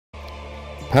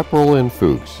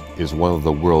Pepperl+Fuchs is one of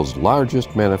the world's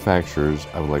largest manufacturers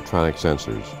of electronic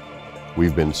sensors.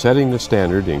 We've been setting the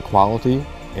standard in quality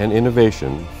and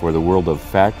innovation for the world of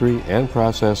factory and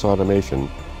process automation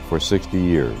for 60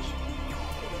 years.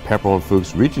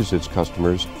 Pepperl+Fuchs reaches its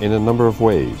customers in a number of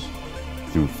ways: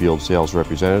 through field sales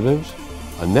representatives,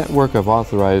 a network of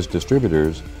authorized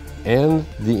distributors, and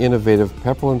the innovative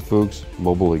Pepperl+Fuchs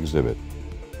mobile exhibit.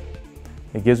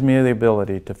 It gives me the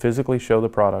ability to physically show the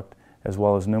product, as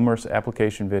well as numerous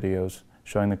application videos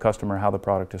showing the customer how the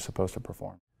product is supposed to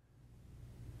perform.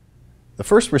 The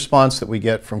first response that we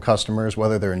get from customers,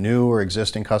 whether they're new or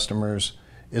existing customers,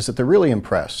 is that they're really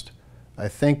impressed. I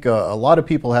think a lot of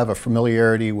people have a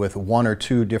familiarity with one or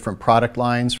two different product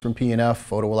lines from P&F,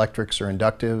 photoelectrics or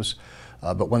inductives,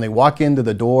 but when they walk into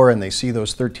the door and they see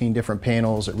those 13 different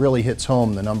panels, it really hits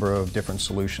home the number of different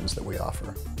solutions that we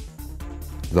offer.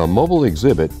 The mobile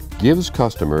exhibit gives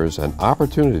customers an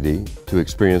opportunity to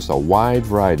experience a wide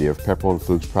variety of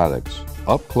Pepperl+Fuchs products,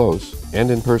 up close and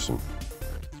in person.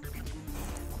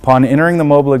 Upon entering the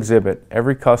mobile exhibit,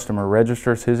 every customer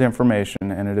registers his information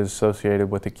and it is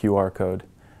associated with a QR code.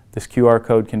 This QR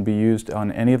code can be used on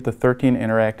any of the 13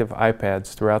 interactive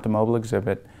iPads throughout the mobile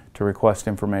exhibit to request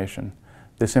information.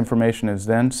 This information is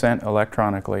then sent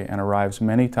electronically and arrives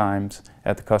many times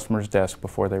at the customer's desk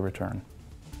before they return.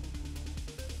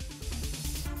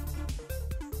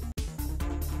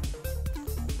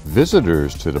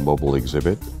 Visitors to the mobile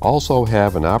exhibit also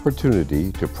have an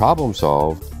opportunity to problem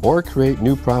solve or create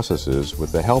new processes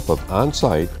with the help of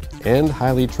on-site and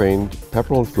highly trained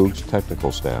Pepperl+Fuchs technical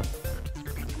staff.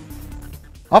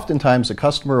 Oftentimes a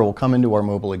customer will come into our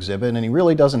mobile exhibit and he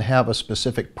really doesn't have a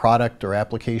specific product or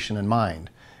application in mind.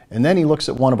 And then he looks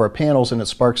at one of our panels and it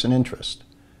sparks an interest.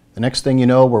 The next thing you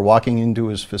know, we're walking into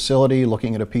his facility,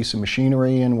 looking at a piece of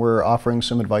machinery, and we're offering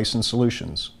some advice and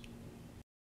solutions.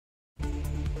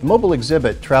 The mobile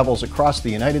exhibit travels across the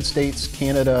United States,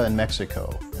 Canada, and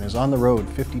Mexico, and is on the road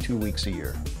 52 weeks a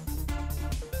year.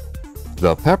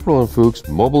 The Pepperl+Fuchs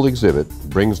mobile exhibit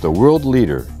brings the world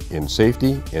leader in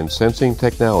safety and sensing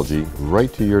technology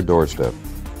right to your doorstep.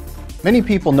 Many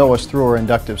people know us through our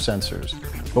inductive sensors,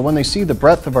 but when they see the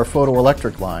breadth of our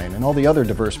photoelectric line and all the other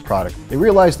diverse products, they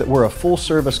realize that we're a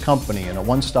full-service company and a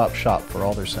one-stop shop for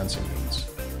all their sensing needs.